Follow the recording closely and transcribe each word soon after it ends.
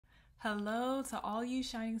Hello to all you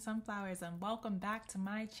shining sunflowers and welcome back to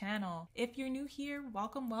my channel. If you're new here,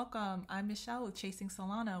 welcome. I'm Michelle with Chasing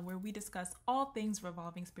Solana, where we discuss all things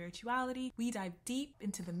revolving spirituality. We dive deep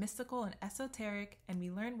into the mystical and esoteric, and we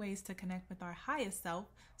learn ways to connect with our highest self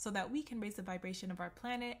so that we can raise the vibration of our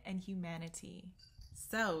planet and humanity.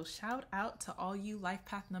 So shout out to all you life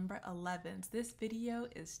path number 11s. This video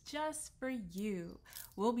is just for you.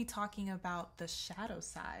 We'll be talking about the shadow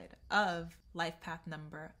side of life path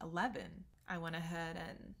number 11. I went ahead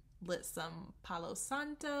and lit some Palo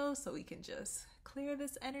Santo so we can just clear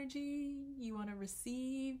this energy. You want to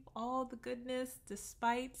receive all the goodness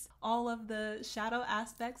despite all of the shadow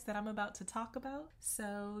aspects that I'm about to talk about.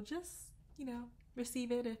 So just,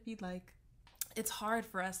 receive it if you'd like. It's hard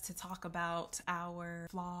for us to talk about our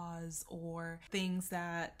flaws or things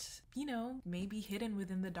that, may be hidden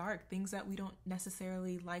within the dark, things that we don't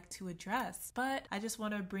necessarily like to address. But I just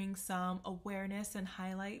want to bring some awareness and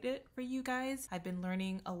highlight it for you guys. I've been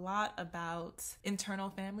learning a lot about internal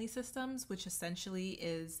family systems, which essentially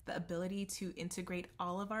is the ability to integrate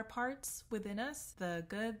all of our parts within us, the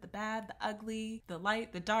good, the bad, the ugly, the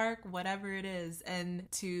light, the dark, whatever it is, and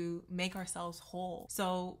to make ourselves whole.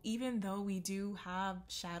 So even though we do have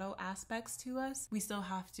shadow aspects to us, we still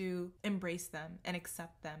have to embrace them and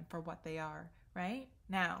accept them for what they are, right?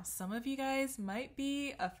 Now, some of you guys might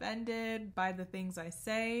be offended by the things I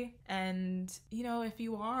say, and if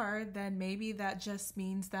you are, then maybe that just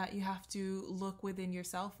means that you have to look within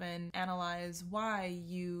yourself and analyze why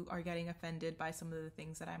you are getting offended by some of the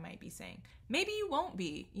things that I might be saying. Maybe you won't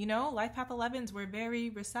be, Life Path 11s were very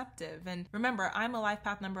receptive, and remember, I'm a Life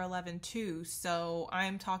Path number 11 too, so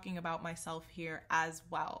I'm talking about myself here as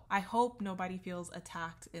well. I hope nobody feels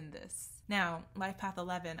attacked in this. Now, Life Path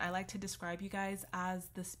 11, I like to describe you guys as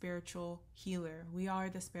the spiritual healer. We are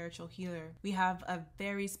the spiritual healer. We have a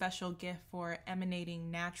very special gift for emanating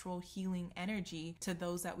natural healing energy to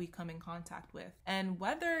those that we come in contact with. And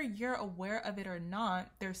whether you're aware of it or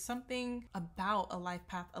not, there's something about a Life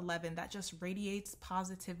Path 11 that just radiates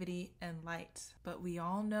positivity and light. But we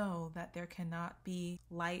all know that there cannot be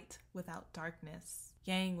light without darkness.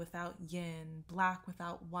 Yang without yin, black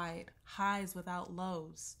without white, highs without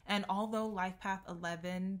lows. And although Life Path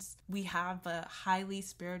 11s, we have a highly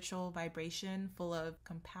spiritual vibration full of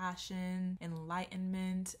compassion,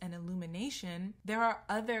 enlightenment, and illumination, there are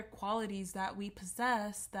other qualities that we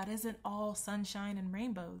possess that isn't all sunshine and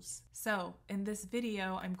rainbows. So in this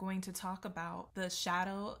video, I'm going to talk about the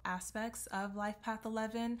shadow aspects of Life Path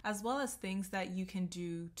 11, as well as things that you can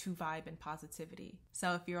do to vibe in positivity.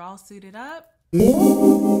 So if you're all suited up,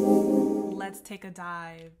 let's take a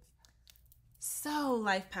dive. So,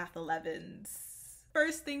 Life Path 11s.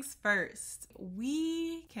 First things first,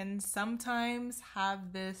 we can sometimes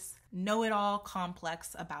have this know-it-all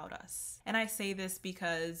complex about us. And I say this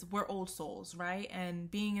because we're old souls, right? And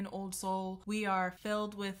being an old soul, we are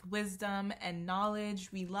filled with wisdom and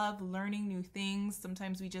knowledge. We love learning new things.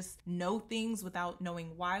 Sometimes we just know things without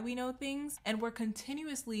knowing why we know things. And we're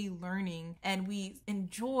continuously learning, and we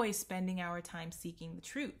enjoy spending our time seeking the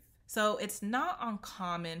truth. So it's not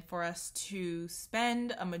uncommon for us to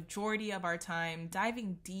spend a majority of our time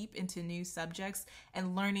diving deep into new subjects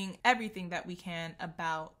and learning everything that we can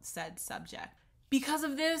about said subject. Because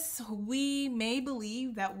of this, we may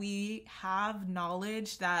believe that we have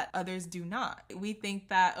knowledge that others do not. We think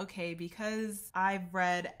that, okay, because I've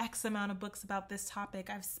read X amount of books about this topic,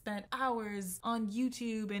 I've spent hours on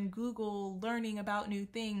YouTube and Google learning about new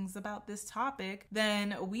things about this topic,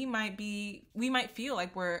 then we might feel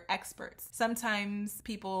like we're experts. Sometimes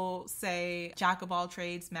people say jack of all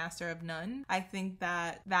trades, master of none. I think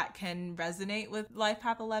that can resonate with Life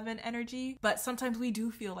Path 11 energy, but sometimes we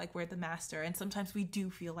do feel like we're the master, and sometimes we do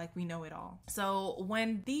feel like we know it all. So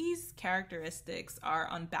when these characteristics are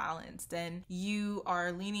unbalanced and you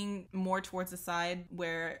are leaning more towards the side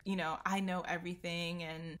where, I know everything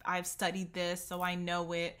and I've studied this, so I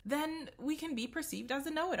know it, then we can be perceived as a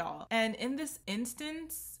know-it-all. And in this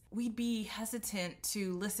instance, we'd be hesitant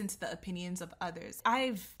to listen to the opinions of others.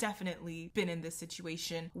 I've definitely been in this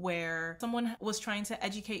situation where someone was trying to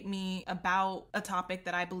educate me about a topic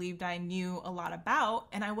that I believed I knew a lot about,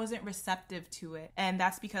 and I wasn't receptive to it. And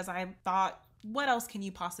that's because I thought, what else can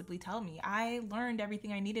you possibly tell me? I learned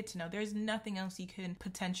everything I needed to know. There's nothing else you can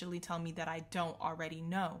potentially tell me that I don't already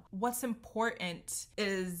know. What's important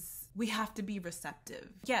is we have to be receptive.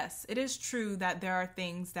 Yes, it is true that there are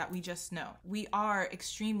things that we just know. We are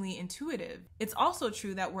extremely intuitive. It's also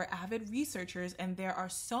true that we're avid researchers and there are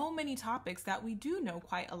so many topics that we do know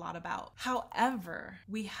quite a lot about. However,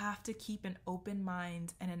 we have to keep an open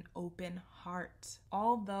mind and an open heart.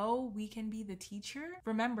 Although we can be the teacher,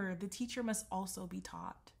 remember, the teacher must also be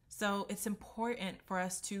taught. So it's important for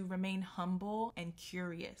us to remain humble and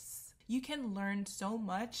curious. You can learn so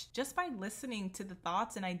much just by listening to the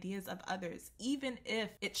thoughts and ideas of others, even if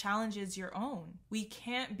it challenges your own. We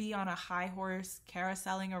can't be on a high horse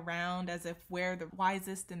carouseling around as if we're the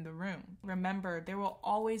wisest in the room. Remember, there will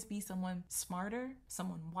always be someone smarter,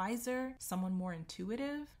 someone wiser, someone more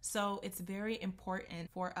intuitive. So it's very important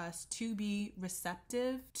for us to be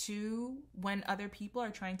receptive to when other people are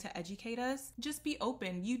trying to educate us. Just be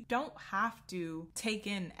open. You don't have to take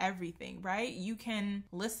in everything, right? You can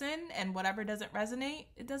listen, and whatever doesn't resonate,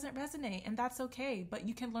 it doesn't resonate, and that's okay. But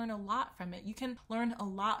you can learn a lot from it. You can learn a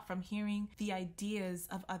lot from hearing the ideas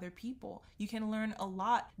of other people. You can learn a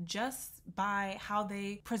lot just by how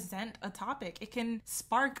they present a topic. It can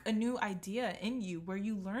spark a new idea in you where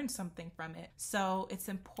you learn something from it. So it's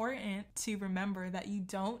important to remember that you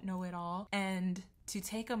don't know it all, and to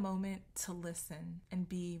take a moment to listen and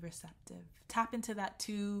be receptive. Tap into that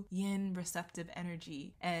 2 yin receptive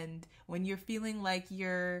energy. And when you're feeling like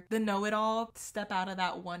you're the know-it-all, step out of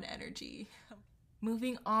that 1 energy.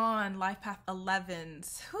 Moving on, life path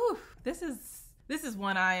 11s. Whew, this is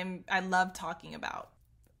one I love talking about.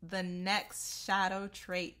 The next shadow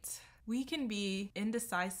trait. We can be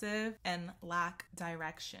indecisive and lack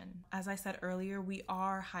direction. As I said earlier, we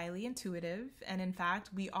are highly intuitive, and in fact,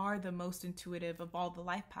 we are the most intuitive of all the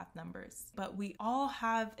life path numbers. But we all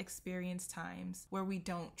have experienced times where we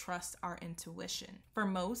don't trust our intuition. For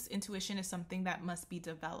most, intuition is something that must be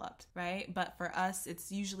developed, right? But for us,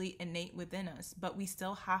 it's usually innate within us, but we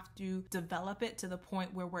still have to develop it to the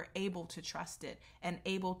point where we're able to trust it and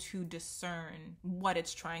able to discern what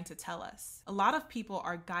it's trying to tell us. A lot of people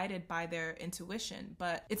are guided by their intuition,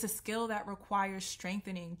 but it's a skill that requires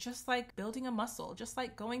strengthening, just like building a muscle, just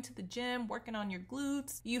like going to the gym, working on your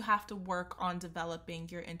glutes. You have to work on developing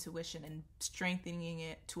your intuition and strengthening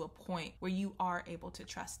it to a point where you are able to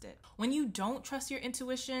trust it. When you don't trust your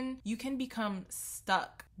intuition, you can become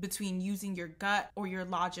stuck between using your gut or your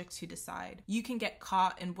logic to decide. You can get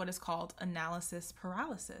caught in what is called analysis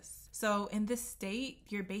paralysis. So in this state,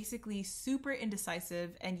 you're basically super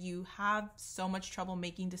indecisive and you have so much trouble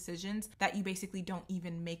making decisions that you basically don't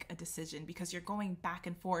even make a decision because you're going back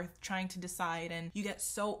and forth trying to decide, and you get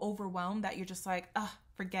so overwhelmed that you're just like,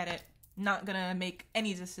 forget it. Not gonna make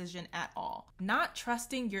any decision at all. Not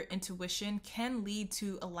trusting your intuition can lead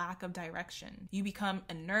to a lack of direction. You become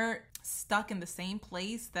inert, stuck in the same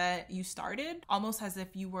place that you started, almost as if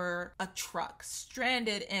you were a truck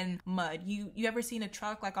stranded in mud. You ever seen a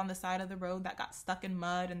truck like on the side of the road that got stuck in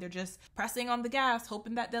mud and they're just pressing on the gas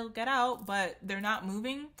hoping that they'll get out, but they're not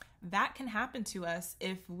moving? That can happen to us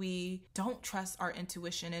if we don't trust our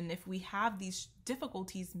intuition and if we have these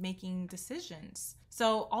difficulties making decisions.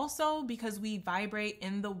 So also because we vibrate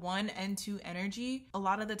in the 1 and 2 energy, a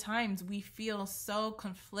lot of the times we feel so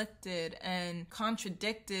conflicted and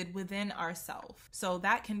contradicted within ourselves. So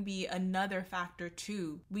that can be another factor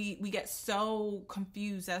too. We get so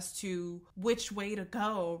confused as to which way to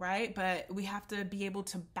go, right? But we have to be able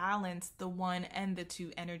to balance the 1 and the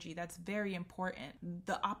 2 energy. That's very important.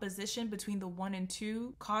 The opposition between the 1 and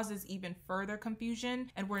 2 causes even further confusion,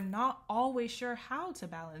 and we're not always sure how to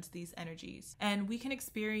balance these energies. And we can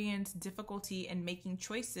experience difficulty in making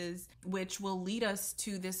choices, which will lead us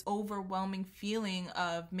to this overwhelming feeling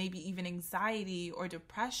of maybe even anxiety or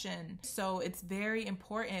depression. So it's very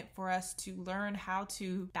important for us to learn how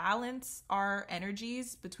to balance our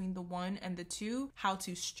energies between the 1 and the 2, how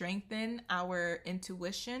to strengthen our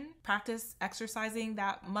intuition, practice exercising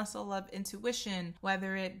that muscle of intuition,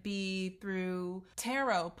 whether it be through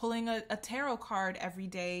tarot, pulling a tarot card every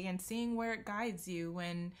day and seeing where it guides you,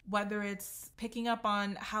 and whether it's picking up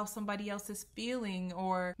on how somebody else is feeling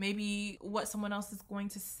or maybe what someone else is going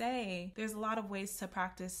to say. There's a lot of ways to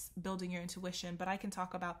practice building your intuition, but I can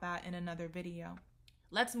talk about that in another video.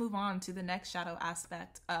 Let's move on to the next shadow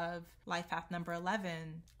aspect of life path number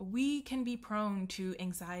 11. We can be prone to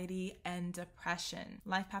anxiety and depression.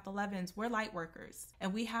 Life path 11s, we're light workers,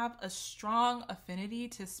 and we have a strong affinity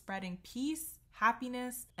to spreading peace,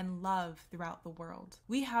 happiness, and love throughout the world.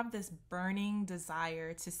 We have this burning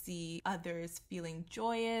desire to see others feeling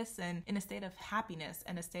joyous and in a state of happiness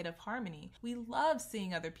and a state of harmony. We love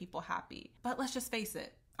seeing other people happy. But let's just face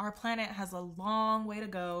it, our planet has a long way to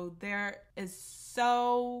go. There is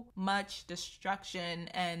so much destruction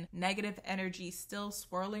and negative energy still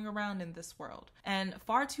swirling around in this world. And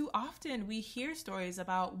far too often we hear stories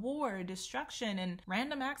about war, destruction, and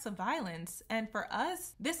random acts of violence. And for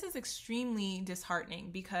us, this is extremely disheartening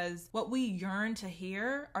because what we yearn to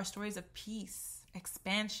hear are stories of peace,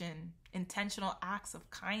 expansion, intentional acts of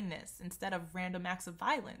kindness instead of random acts of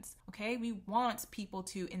violence. Okay, we want people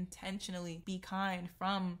to intentionally be kind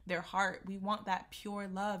from their heart. We want that pure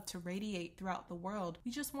love to radiate throughout the world.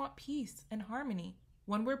 We just want peace and harmony.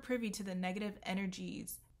 When we're privy to the negative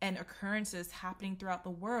energies and occurrences happening throughout the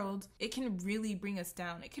world, it can really bring us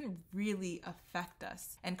down. It can really affect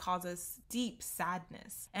us and cause us deep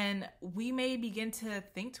sadness. And we may begin to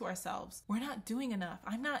think to ourselves, we're not doing enough.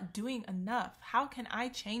 I'm not doing enough. How can I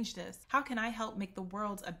change this? How can I help make the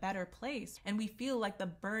world a better place? And we feel like the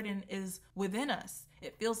burden is within us.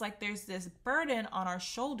 It feels like there's this burden on our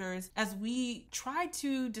shoulders as we try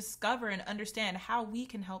to discover and understand how we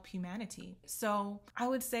can help humanity. So I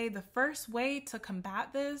would say the first way to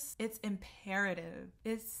combat this, it's imperative.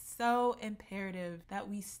 It's so imperative that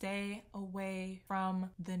we stay away from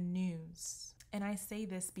the news. And I say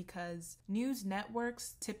this because news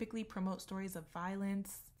networks typically promote stories of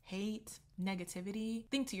violence, hate, negativity.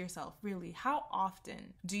 Think to yourself, really, how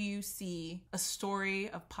often do you see a story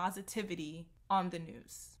of positivity on the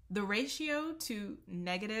news? The ratio to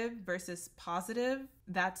negative versus positive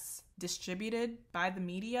that's distributed by the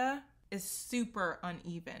media is super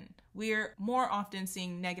uneven. We're more often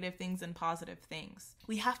seeing negative things than positive things.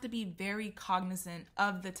 We have to be very cognizant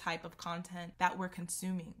of the type of content that we're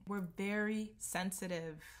consuming. We're very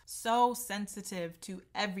sensitive, so sensitive to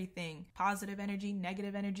everything. Positive energy,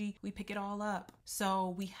 negative energy, we pick it all up.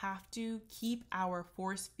 So we have to keep our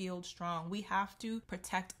force field strong. We have to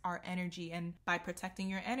protect our energy. And by protecting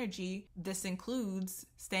your energy, this includes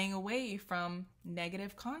staying away from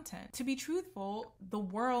negative content. To be truthful, the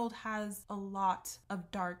world has a lot of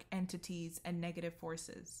dark entities and negative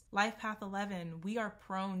forces. Life Path 11, we are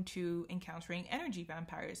prone to encountering energy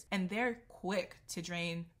vampires, and they're quick to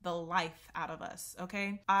drain the life out of us,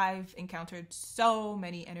 okay? I've encountered so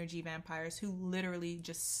many energy vampires who literally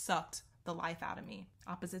just sucked the life out of me.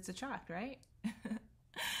 Opposites attract, right?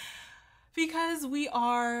 Because we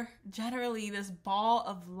are generally this ball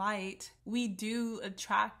of light, we do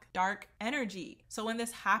attract dark energy. So when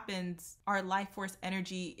this happens, our life force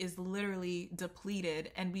energy is literally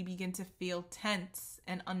depleted and we begin to feel tense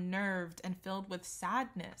and unnerved and filled with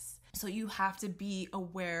sadness. So you have to be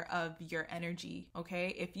aware of your energy,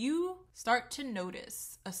 okay? If you start to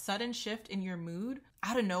notice a sudden shift in your mood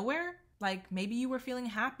out of nowhere, like maybe you were feeling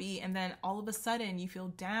happy and then all of a sudden you feel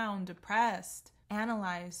down, depressed,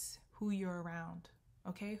 analyze who you're around,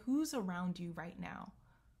 okay? Who's around you right now?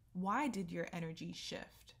 Why did your energy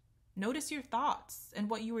shift? Notice your thoughts and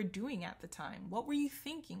what you were doing at the time. What were you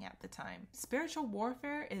thinking at the time? Spiritual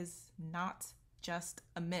warfare is not just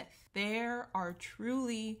a myth. There are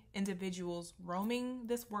truly individuals roaming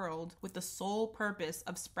this world with the sole purpose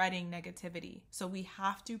of spreading negativity. So we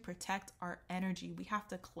have to protect our energy. We have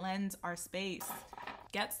to cleanse our space.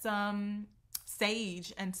 Get some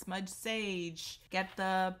sage and smudge sage. Get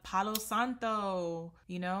the Palo Santo,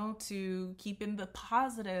 to keep in the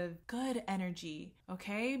positive, good energy,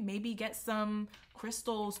 okay? Maybe get some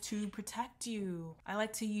crystals to protect you. I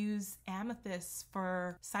like to use amethyst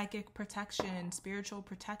for psychic protection, spiritual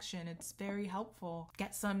protection. It's very helpful.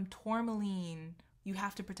 Get some tourmaline. You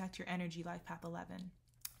have to protect your energy, Life Path 11.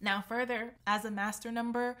 Now further, as a master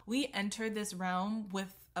number, we enter this realm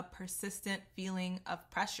with a persistent feeling of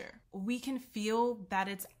pressure. We can feel that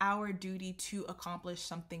it's our duty to accomplish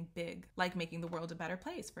something big, like making the world a better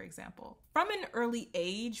place, for example. From an early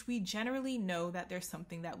age, we generally know that there's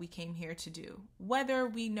something that we came here to do. Whether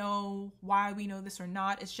we know why we know this or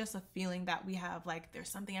not, it's just a feeling that we have, like, there's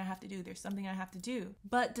something I have to do, there's something I have to do.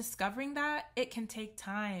 But discovering that, it can take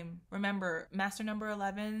time. Remember, master number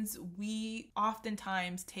 11s, we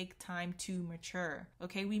oftentimes take time to mature,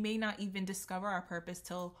 okay? We may not even discover our purpose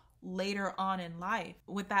till later on in life.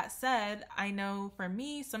 With that said, I know for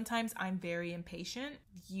me, sometimes I'm very impatient.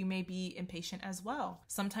 You may be impatient as well.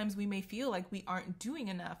 Sometimes we may feel like we aren't doing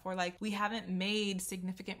enough, or like we haven't made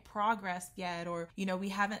significant progress yet, or, we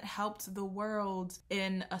haven't helped the world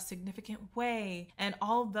in a significant way. And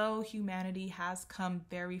although humanity has come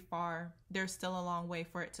very far, there's still a long way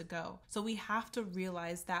for it to go. So we have to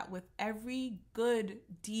realize that with every good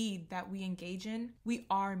deed that we engage in, we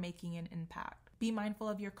are making an impact. Be mindful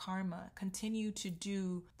of your karma. Continue to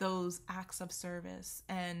do those acts of service,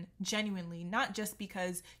 and genuinely, not just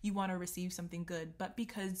because you want to receive something good, but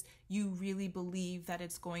because you really believe that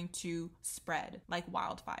it's going to spread like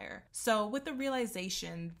wildfire. So with the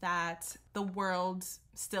realization that the world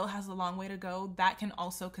still has a long way to go, that can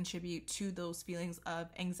also contribute to those feelings of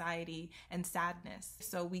anxiety and sadness.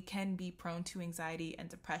 So we can be prone to anxiety and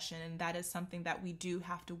depression, and that is something that we do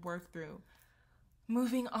have to work through.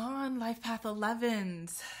 Moving on, Life Path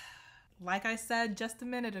 11s. Like I said just a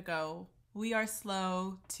minute ago, We are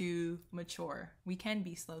slow to mature. We can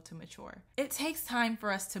be slow to mature. It takes time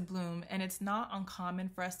for us to bloom, and it's not uncommon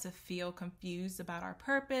for us to feel confused about our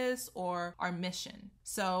purpose or our mission.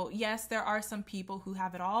 So yes, there are some people who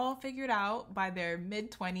have it all figured out by their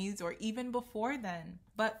mid-20s or even before then.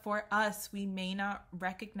 But for us, we may not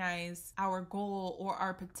recognize our goal or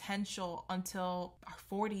our potential until our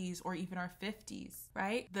 40s or even our 50s,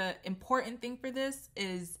 right? The important thing for this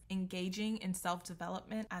is engaging in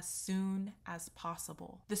self-development as soon as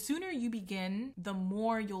possible. The sooner you begin, the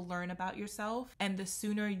more you'll learn about yourself, and the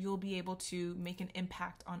sooner you'll be able to make an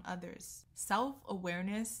impact on others.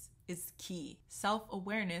 Self-awareness is key.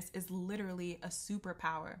 Self-awareness is literally a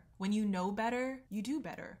superpower. When you know better, you do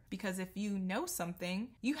better. Because if you know something,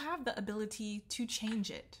 you have the ability to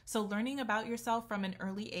change it. So learning about yourself from an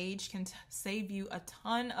early age can save you a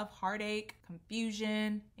ton of heartache,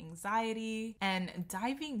 confusion, anxiety, and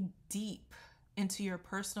diving deep into your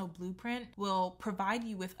personal blueprint will provide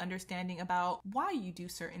you with understanding about why you do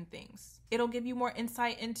certain things. It'll give you more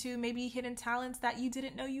insight into maybe hidden talents that you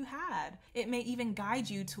didn't know you had. It may even guide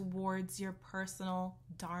you towards your personal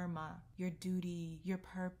dharma, your duty, your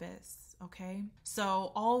purpose, okay?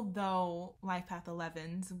 So although Life Path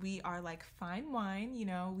 11s, we are like fine wine,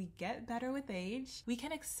 we get better with age, we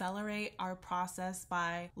can accelerate our process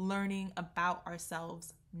by learning about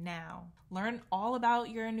ourselves now. Learn all about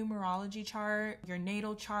your numerology chart, your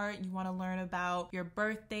natal chart. You want to learn about your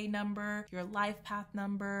birthday number, your life path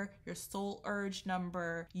number, your soul urge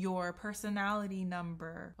number, your personality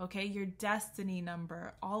number, okay, your destiny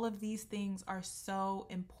number. All of these things are so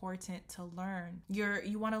important to learn.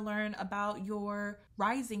 You want to learn about your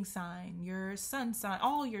rising sign, your sun sign,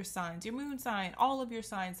 all your signs, your moon sign, all of your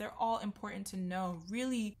signs. They're all important to know.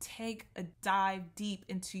 Really take a dive deep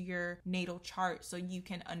into your natal chart so you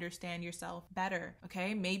can understand yourself better,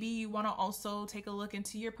 okay? Maybe you want to also take a look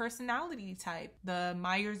into your personality type. The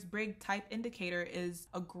Myers-Briggs type indicator is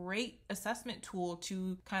a great assessment tool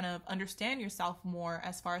to kind of understand yourself more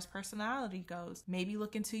as far as personality goes. Maybe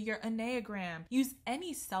look into your Enneagram. Use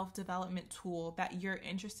any self-development tool that you're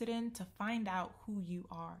interested in to find out who you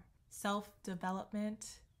are.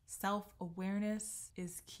 Self-development, self-awareness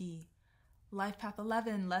is key. Life Path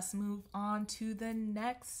 11, let's move on to the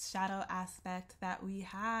next shadow aspect that we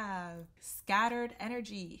have. Scattered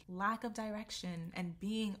energy, lack of direction, and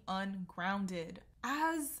being ungrounded.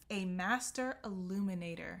 As a master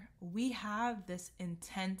illuminator, we have this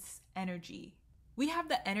intense energy. We have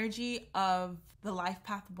the energy of the Life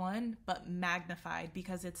Path 1, but magnified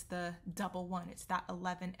because it's the double one. It's that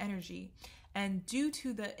 11 energy. And due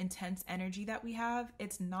to the intense energy that we have,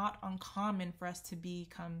 it's not uncommon for us to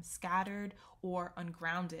become scattered or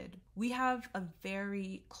ungrounded. We have a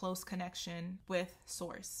very close connection with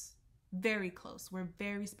Source. Very close. We're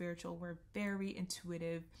very spiritual. We're very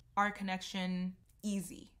intuitive. Our connection,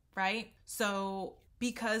 easy, right? So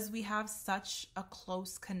because we have such a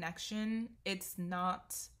close connection, it's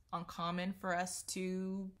not uncommon for us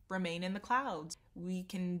to remain in the clouds. We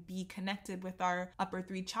can be connected with our upper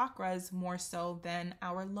 3 chakras more so than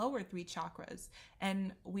our lower 3 chakras.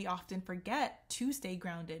 And we often forget to stay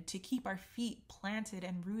grounded, to keep our feet planted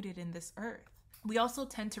and rooted in this earth. We also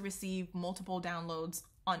tend to receive multiple downloads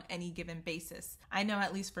on any given basis. I know,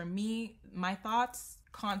 at least for me, my thoughts,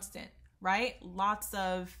 constant, right? Lots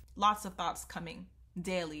of thoughts coming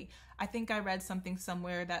daily. I think I read something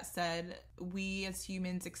somewhere that said we as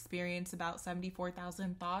humans experience about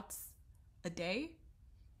 74,000 thoughts a day.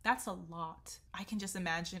 That's a lot. I can just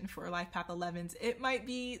imagine for Life Path 11s, it might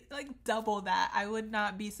be like double that. I would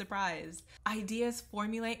not be surprised. Ideas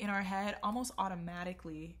formulate in our head almost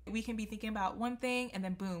automatically. We can be thinking about one thing and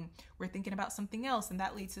then boom, we're thinking about something else and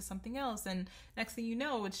that leads to something else. And next thing you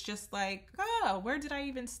know, it's just like, where did I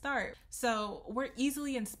even start? So we're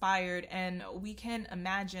easily inspired and we can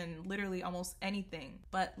imagine literally almost anything.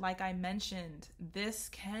 But like I mentioned, this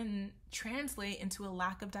can translate into a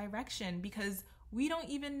lack of direction because we don't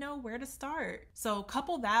even know where to start. So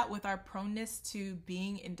couple that with our proneness to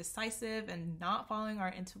being indecisive and not following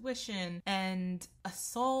our intuition, and a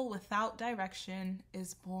soul without direction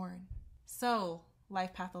is born. So,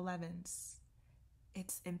 Life Path 11s,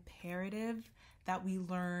 it's imperative that we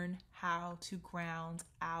learn how to ground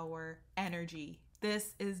our energy.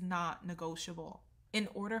 This is not negotiable. In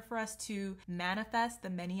order for us to manifest the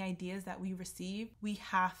many ideas that we receive, we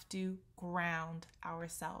have to ground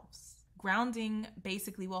ourselves. Grounding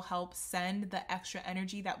basically will help send the extra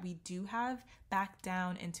energy that we do have back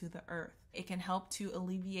down into the earth. It can help to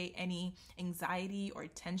alleviate any anxiety or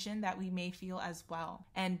tension that we may feel as well.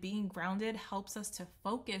 And being grounded helps us to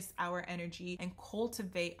focus our energy and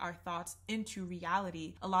cultivate our thoughts into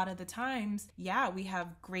reality. A lot of the times, yeah, we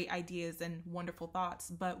have great ideas and wonderful thoughts,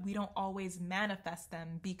 but we don't always manifest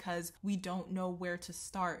them because we don't know where to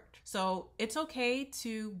start. So it's okay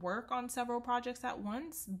to work on several projects at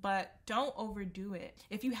once, but don't overdo it.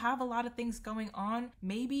 If you have a lot of things going on,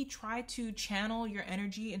 maybe try to channel your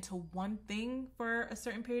energy into one thing for a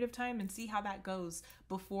certain period of time and see how that goes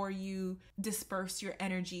before you disperse your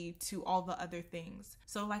energy to all the other things.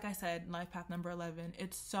 So like I said, life path number 11,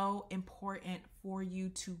 it's so important for you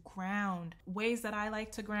to ground. Ways that I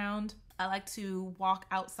like to ground, I like to walk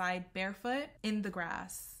outside barefoot in the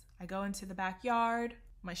grass. I go into the backyard,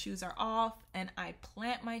 my shoes are off, and I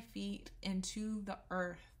plant my feet into the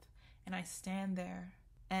earth and I stand there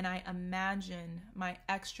and I imagine my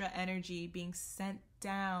extra energy being sent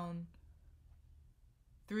down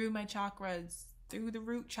through my chakras, through the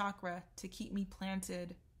root chakra to keep me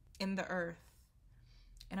planted in the earth.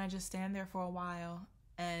 And I just stand there for a while.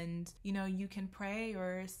 And, you can pray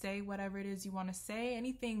or say whatever it is you want to say,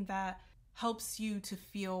 anything that helps you to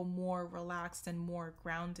feel more relaxed and more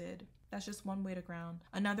grounded. That's just one way to ground.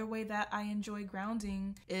 Another way that I enjoy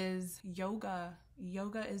grounding is yoga.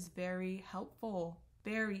 Yoga is very helpful,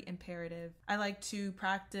 very imperative. I like to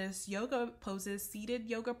practice yoga poses, seated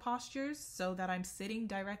yoga postures, so that I'm sitting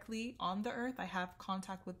directly on the earth. I have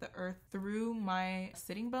contact with the earth through my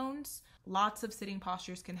sitting bones. Lots of sitting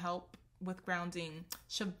postures can help with grounding.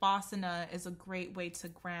 Shavasana is a great way to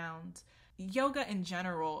ground. Yoga in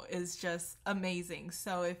general is just amazing.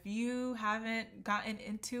 So if you haven't gotten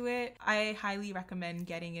into it, I highly recommend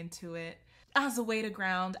getting into it as a way to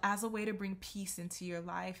ground, as a way to bring peace into your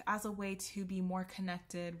life, as a way to be more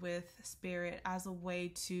connected with spirit, as a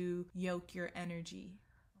way to yoke your energy.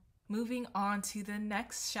 Moving on to the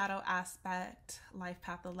next shadow aspect, life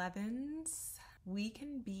path 11s, we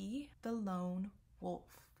can be the lone wolf.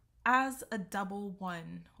 As a double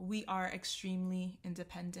one, we are extremely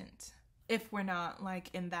independent. If we're not like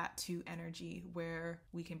in that 2 energy where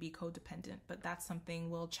we can be codependent, but that's something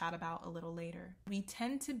we'll chat about a little later. We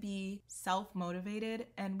tend to be self-motivated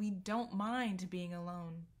and we don't mind being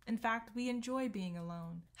alone. In fact, we enjoy being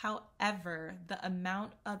alone. However, the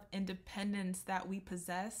amount of independence that we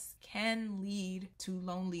possess can lead to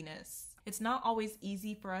loneliness. It's not always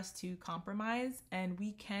easy for us to compromise, and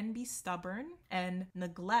we can be stubborn and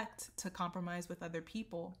neglect to compromise with other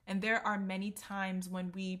people. And there are many times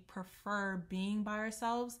when we prefer being by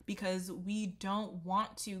ourselves because we don't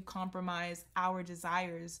want to compromise our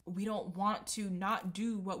desires. We don't want to not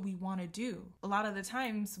do what we want to do. A lot of the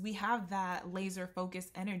times we have that laser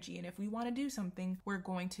focused energy, and if we want to do something, we're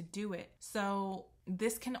going to do it. So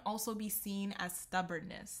this can also be seen as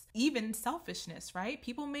stubbornness, even selfishness, right?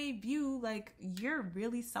 People may view like you're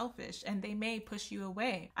really selfish and they may push you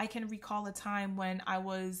away. I can recall a time when I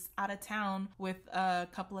was out of town with a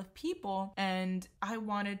couple of people and I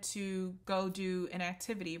wanted to go do an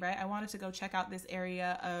activity, right? I wanted to go check out this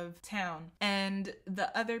area of town, and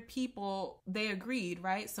the other people, they agreed,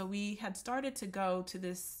 right? So we had started to go to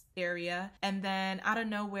this area, and then out of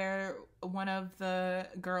nowhere, one of the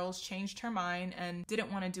girls changed her mind and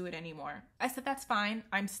didn't want to do it anymore. I said, that's fine.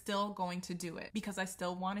 I'm still going to do it because I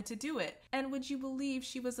still wanted to do it. And would you believe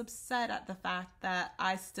she was upset at the fact that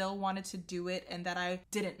I still wanted to do it and that I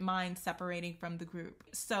didn't mind separating from the group?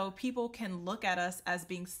 So people can look at us as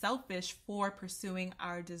being selfish for pursuing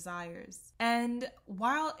our desires. And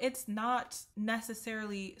while it's not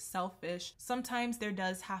necessarily selfish, sometimes there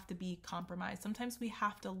does have to be compromise. Sometimes we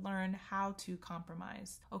have to learn how to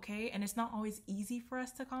compromise, okay? And it's not always easy for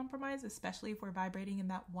us to compromise, especially if we're vibrating in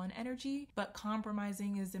that one energy, but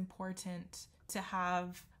compromising is important to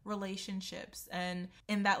have relationships. And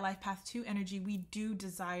in that life path 2 energy, we do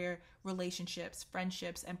desire relationships,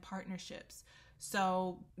 friendships, and partnerships.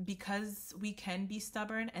 So because we can be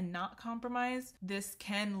stubborn and not compromise, this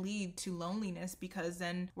can lead to loneliness because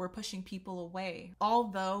then we're pushing people away.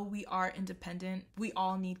 Although we are independent, we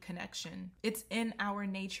all need connection. It's in our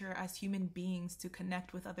nature as human beings to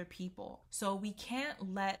connect with other people. So we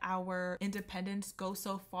can't let our independence go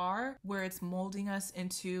so far where it's molding us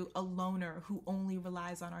into a loner who only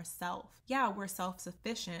relies on ourselves. Yeah, we're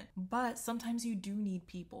self-sufficient, but sometimes you do need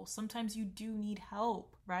people. Sometimes you do need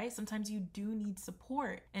help, right? Sometimes you do need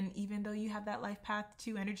support. And even though you have that life path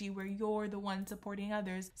 2 energy where you're the one supporting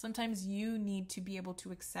others, sometimes you need to be able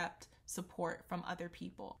to accept support from other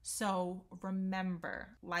people. So remember,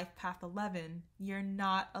 life path 11, you're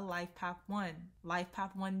not a life path 1. Life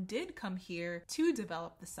path 1 did come here to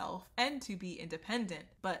develop the self and to be independent,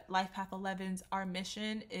 but life path 11's, our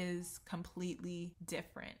mission is completely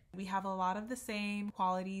different. We have a lot of the same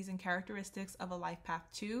qualities and characteristics of a life path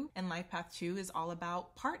 2, and life path 2 is all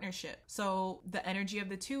about partnership. So the energy of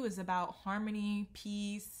the 2 is about harmony,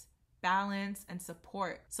 peace, balance, and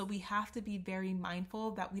support. So we have to be very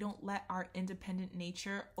mindful that we don't let our independent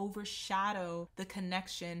nature overshadow the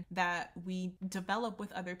connection that we develop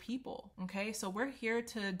with other people. Okay, so we're here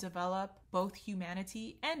to develop both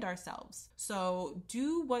humanity and ourselves. So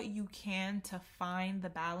do what you can to find the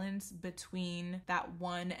balance between that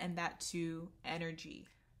 1 and that 2 energy.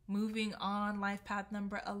 Moving on, life path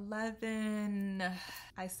number 11.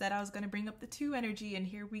 I said I was going to bring up the 2 energy, and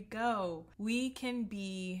here we go. We can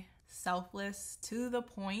be selfless to the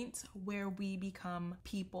point where we become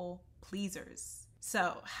people pleasers.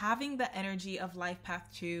 So having the energy of life path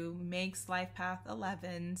 2 makes life path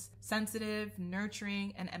 11s sensitive,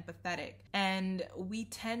 nurturing, and empathetic. And we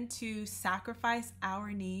tend to sacrifice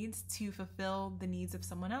our needs to fulfill the needs of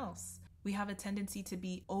someone else. We have a tendency to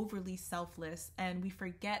be overly selfless, and we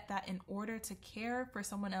forget that in order to care for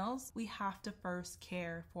someone else, we have to first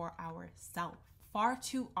care for ourselves. Far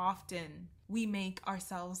too often, we make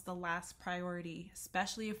ourselves the last priority,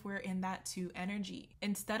 especially if we're in that 2 energy.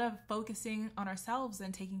 Instead of focusing on ourselves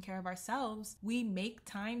and taking care of ourselves, we make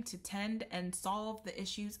time to tend and solve the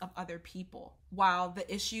issues of other people, while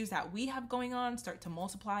the issues that we have going on start to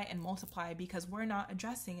multiply and multiply because we're not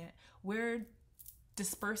addressing it. We're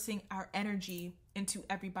dispersing our energy into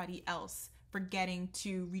everybody else, forgetting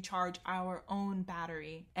to recharge our own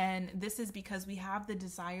battery. And this is because we have the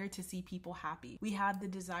desire to see people happy. We have the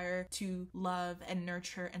desire to love and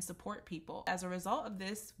nurture and support people. As a result of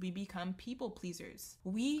this, we become people pleasers.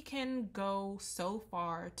 We can go so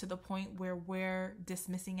far to the point where we're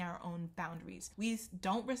dismissing our own boundaries. We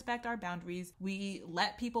don't respect our boundaries. We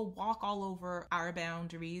let people walk all over our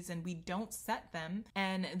boundaries and we don't set them.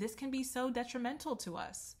 And this can be so detrimental to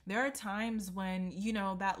us. There are times when,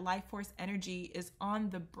 that life force energy is on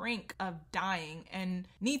the brink of dying and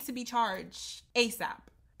needs to be charged ASAP.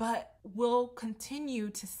 But we'll continue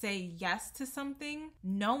to say yes to something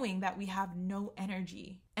knowing that we have no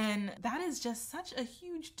energy. And that is just such a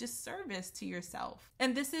huge disservice to yourself.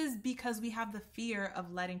 And this is because we have the fear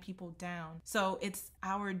of letting people down. So it's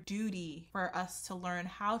our duty for us to learn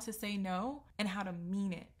how to say no and how to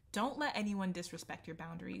mean it. Don't let anyone disrespect your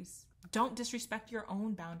boundaries. Don't disrespect your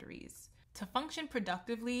own boundaries. To function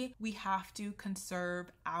productively, we have to conserve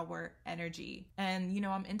our energy. And,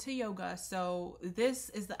 I'm into yoga, so this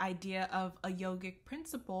is the idea of a yogic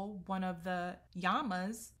principle, one of the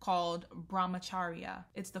yamas called brahmacharya.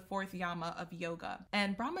 It's the 4th yama of yoga.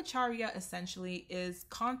 And brahmacharya essentially is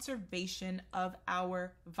conservation of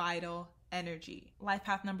our vital energy. Life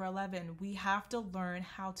path number 11, we have to learn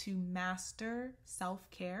how to master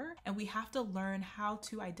self-care, and we have to learn how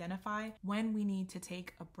to identify when we need to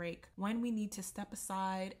take a break, when we need to step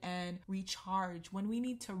aside and recharge, when we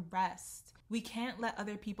need to rest. We can't let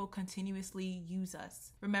other people continuously use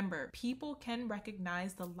us. Remember, people can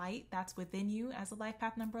recognize the light that's within you as a life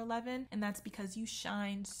path number 11, and that's because you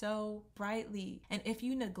shine so brightly. And if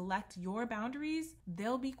you neglect your boundaries,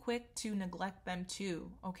 they'll be quick to neglect them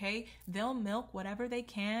too, okay? They'll milk whatever they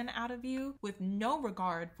can out of you with no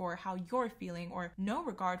regard for how you're feeling or no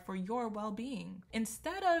regard for your well-being.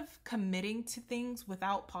 Instead of committing to things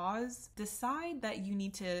without pause, decide that you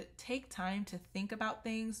need to take time to think about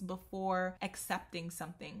things before accepting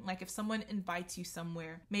something. Like if someone invites you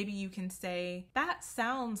somewhere, maybe you can say, that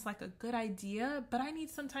sounds like a good idea, but I need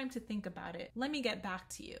some time to think about it. Let me get back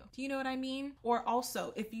to you. Do you know what I mean? Or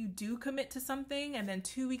also, if you do commit to something and then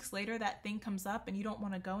 2 weeks later that thing comes up and you don't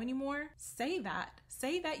want to go anymore, say that.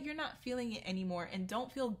 Say that you're not feeling it anymore, and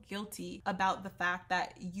don't feel guilty about the fact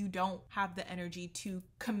that you don't have the energy to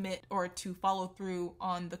commit or to follow through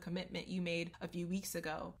on the commitment you made a few weeks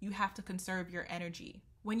ago. You have to conserve your energy.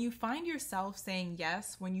 When you find yourself saying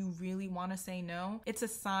yes when you really want to say no, it's a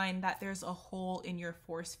sign that there's a hole in your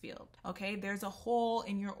force field, okay? There's a hole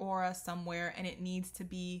in your aura somewhere and it needs to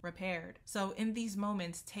be repaired. So in these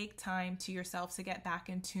moments, take time to yourself to get back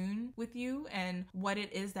in tune with you and what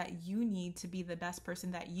it is that you need to be the best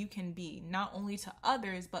person that you can be, not only to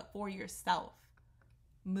others, but for yourself.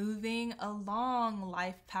 Moving along,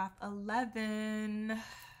 life path 11.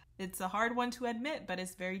 It's a hard one to admit, but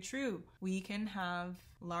it's very true. We can have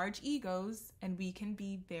large egos and we can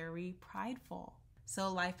be very prideful.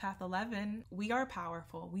 So life path 11, we are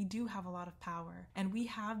powerful. We do have a lot of power, and we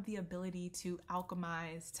have the ability to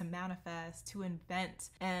alchemize, to manifest, to invent.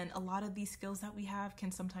 And a lot of these skills that we have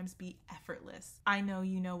can sometimes be effortless. I know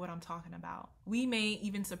you know what I'm talking about. We may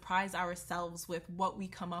even surprise ourselves with what we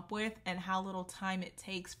come up with and how little time it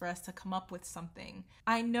takes for us to come up with something.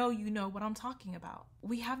 I know you know what I'm talking about.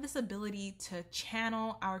 We have this ability to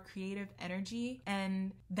channel our creative energy,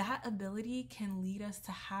 and that ability can lead us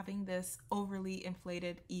to having this overly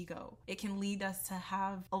inflated ego. It can lead us to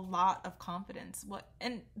have a lot of confidence.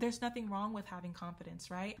 And there's nothing wrong with having confidence,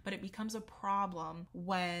 right? But it becomes a problem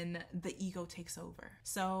when the ego takes over.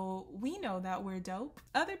 So we know that we're dope.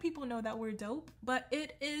 Other people know that we're dope, but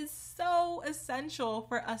it is so essential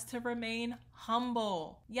for us to remain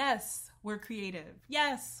humble. Yes, we're creative.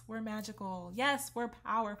 Yes, we're magical. Yes, we're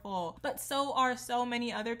powerful. But so are so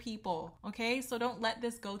many other people, okay? So don't let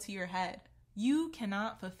this go to your head. You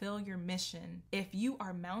cannot fulfill your mission if you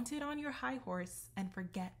are mounted on your high horse and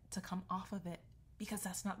forget to come off of it, because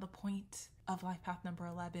that's not the point of life path number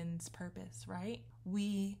 11's purpose, right?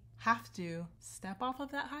 We have to step off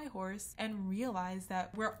of that high horse and realize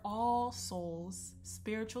that we're all souls,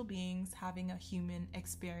 spiritual beings having a human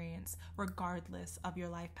experience, regardless of your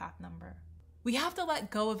life path number. We have to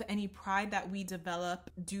let go of any pride that we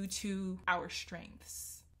develop due to our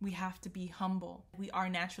strengths. We have to be humble. We are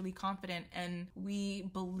naturally confident, and we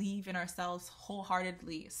believe in ourselves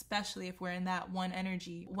wholeheartedly, especially if we're in that one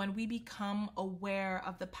energy. When we become aware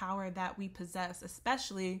of the power that we possess,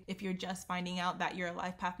 especially if you're just finding out that you're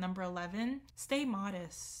life path number 11, stay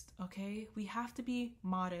modest, okay? We have to be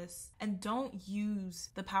modest, and don't use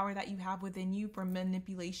the power that you have within you for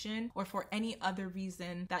manipulation or for any other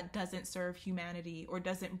reason that doesn't serve humanity or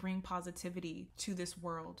doesn't bring positivity to this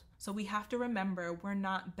world. So we have to remember we're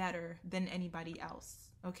not better than anybody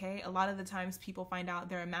else, okay? A lot of the times people find out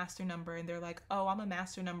they're a master number and they're like, oh, I'm a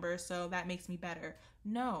master number, so that makes me better.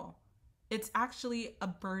 No, it's actually a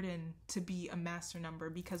burden to be a master number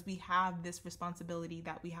because we have this responsibility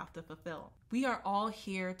that we have to fulfill. We are all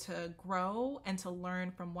here to grow and to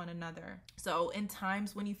learn from one another. So in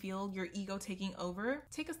times when you feel your ego taking over,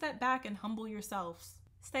 take a step back and humble yourselves.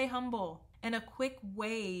 Stay humble. And a quick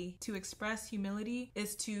way to express humility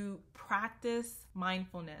is to practice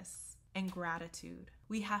mindfulness and gratitude.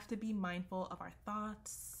 We have to be mindful of our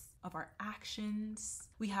thoughts, of our actions.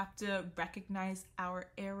 We have to recognize our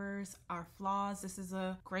errors, our flaws. This is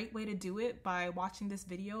a great way to do it by watching this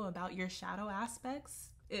video about your shadow aspects.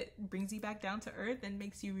 It brings you back down to earth and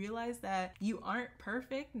makes you realize that you aren't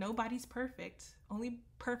perfect. Nobody's perfect. Only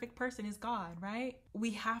perfect person is God, right?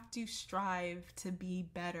 We have to strive to be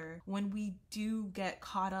better. When we do get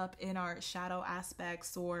caught up in our shadow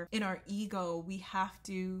aspects or in our ego, we have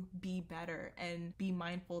to be better and be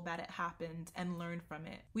mindful that it happened and learn from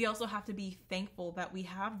it. We also have to be thankful that we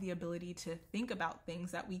have the ability to think about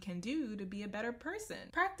things that we can do to be a better person.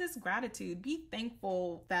 Practice gratitude. Be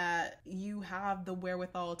thankful that you have the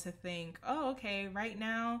wherewithal to think, oh, okay, right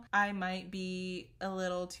now I might be a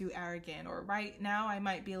little too arrogant, or right now I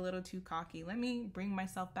might be a little too cocky. Let me bring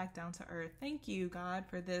myself back down to earth. Thank you, God,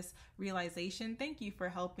 for this realization. Thank you for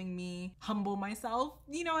helping me humble myself.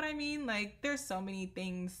 You know what I mean? Like, there's so many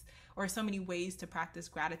things or so many ways to practice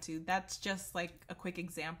gratitude. That's just like a quick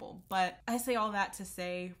example. But I say all that to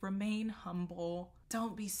say, remain humble.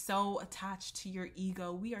 Don't be so attached to your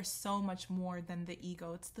ego. We are so much more than the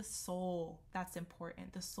ego. It's the soul that's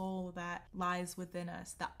important. The soul that lies within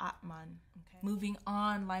us, the Atman. Okay. Moving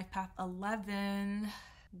on, life path 11.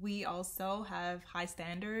 We also have high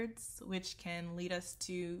standards, which can lead us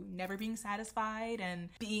to never being satisfied and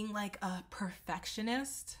being like a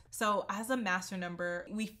perfectionist. So as a master number,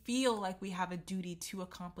 we feel like we have a duty to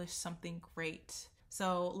accomplish something great.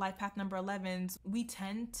 So life path number 11s, we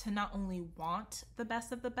tend to not only want the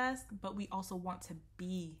best of the best, but we also want to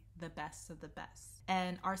be the best of the best.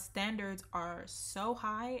 And our standards are so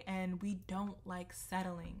high and we don't like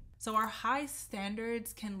settling. So our high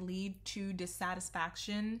standards can lead to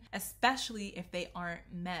dissatisfaction, especially if they aren't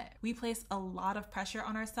met. We place a lot of pressure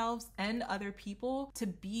on ourselves and other people to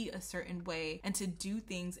be a certain way and to do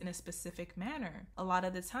things in a specific manner. A lot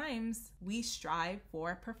of the times we strive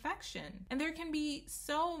for perfection. And there can be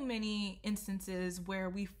so many instances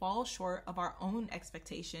where we fall short of our own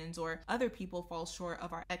expectations or other people fall short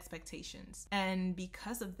of our expectations. And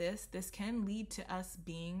because of this can lead to us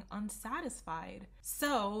being unsatisfied.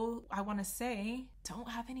 So I want to say, don't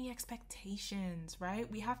have any expectations,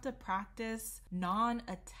 right? We have to practice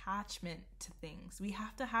non-attachment to things. We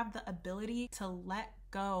have to have the ability to let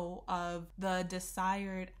go of the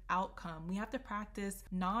desired outcome. We have to practice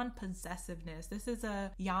non-possessiveness. This is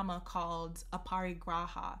a yama called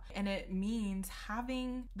aparigraha, and it means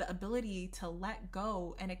having the ability to let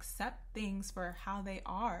go and accept things for how they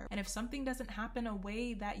are. And if something doesn't happen a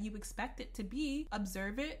way that you expect it to be,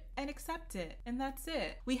 observe it and accept it. And that's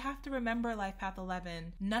it. We have to remember, Life Path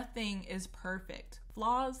 11, nothing is perfect.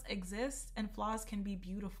 Flaws exist and flaws can be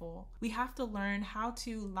beautiful. We have to learn how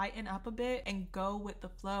to lighten up a bit and go with the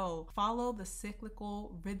flow. Follow the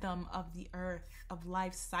cyclical rhythm of the earth, of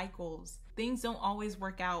life cycles. Things don't always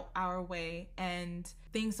work out our way and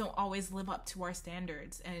things don't always live up to our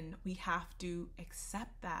standards, and we have to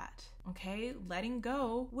accept that. Okay, letting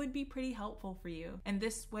go would be pretty helpful for you. And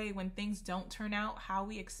this way, when things don't turn out how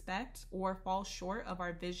we expect or fall short of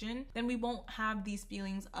our vision, then we won't have these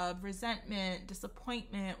feelings of resentment,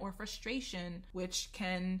 disappointment, or frustration, which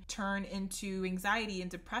can turn into anxiety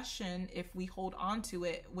and depression if we hold on to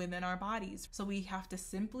it within our bodies. So we have to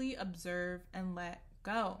simply observe and let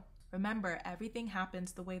go. Remember, everything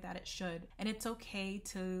happens the way that it should, and it's okay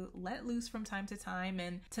to let loose from time to time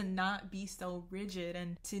and to not be so rigid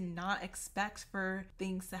and to not expect for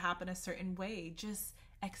things to happen a certain way. Just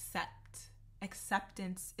accept.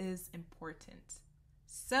 Acceptance is important.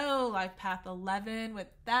 So, Life Path 11, with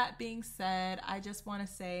that being said, I just want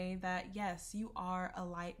to say that yes, you are a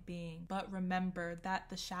light being, but remember that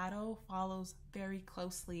the shadow follows very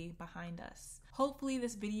closely behind us. Hopefully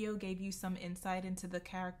this video gave you some insight into the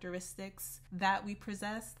characteristics that we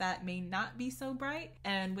possess that may not be so bright,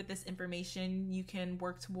 and with this information you can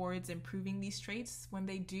work towards improving these traits when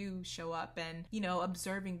they do show up, and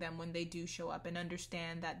observing them when they do show up, and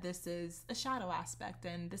understand that this is a shadow aspect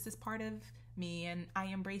and this is part of me, and I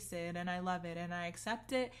embrace it and I love it and I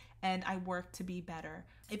accept it and I work to be better.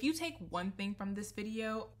 If you take one thing from this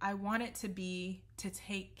video, I want it to be to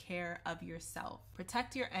take care of yourself.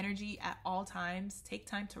 Protect your energy at all times. Take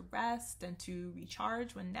time to rest and to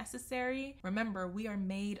recharge when necessary. Remember, we are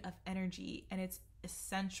made of energy, and it's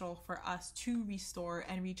essential for us to restore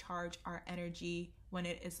and recharge our energy when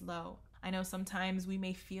it is low. I know sometimes we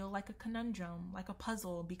may feel like a conundrum, like a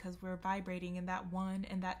puzzle, because we're vibrating in that 1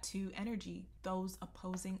 and that 2 energy, those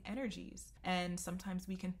opposing energies. And sometimes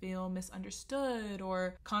we can feel misunderstood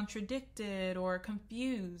or contradicted or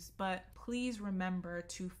confused, but please remember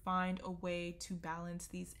to find a way to balance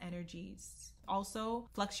these energies. Also,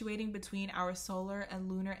 fluctuating between our solar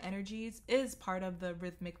and lunar energies is part of the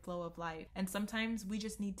rhythmic flow of life. And sometimes we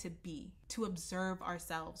just need to observe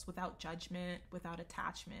ourselves without judgment, without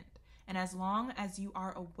attachment. And as long as you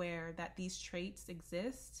are aware that these traits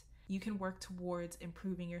exist, you can work towards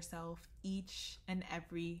improving yourself each and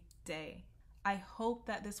every day. I hope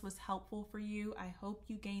that this was helpful for you. I hope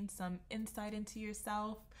you gained some insight into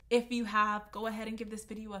yourself. If you have, go ahead and give this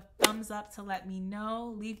video a thumbs up to let me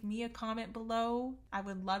know. Leave me a comment below. I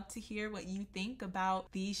would love to hear what you think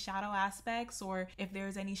about these shadow aspects, or if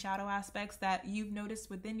there's any shadow aspects that you've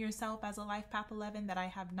noticed within yourself as a Life Path 11 that I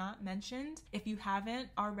have not mentioned. If you haven't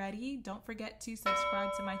already, don't forget to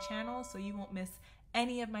subscribe to my channel so you won't miss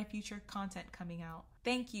any of my future content coming out.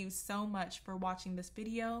 Thank you so much for watching this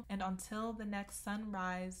video, and until the next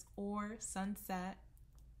sunrise or sunset,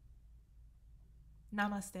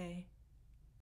 namaste.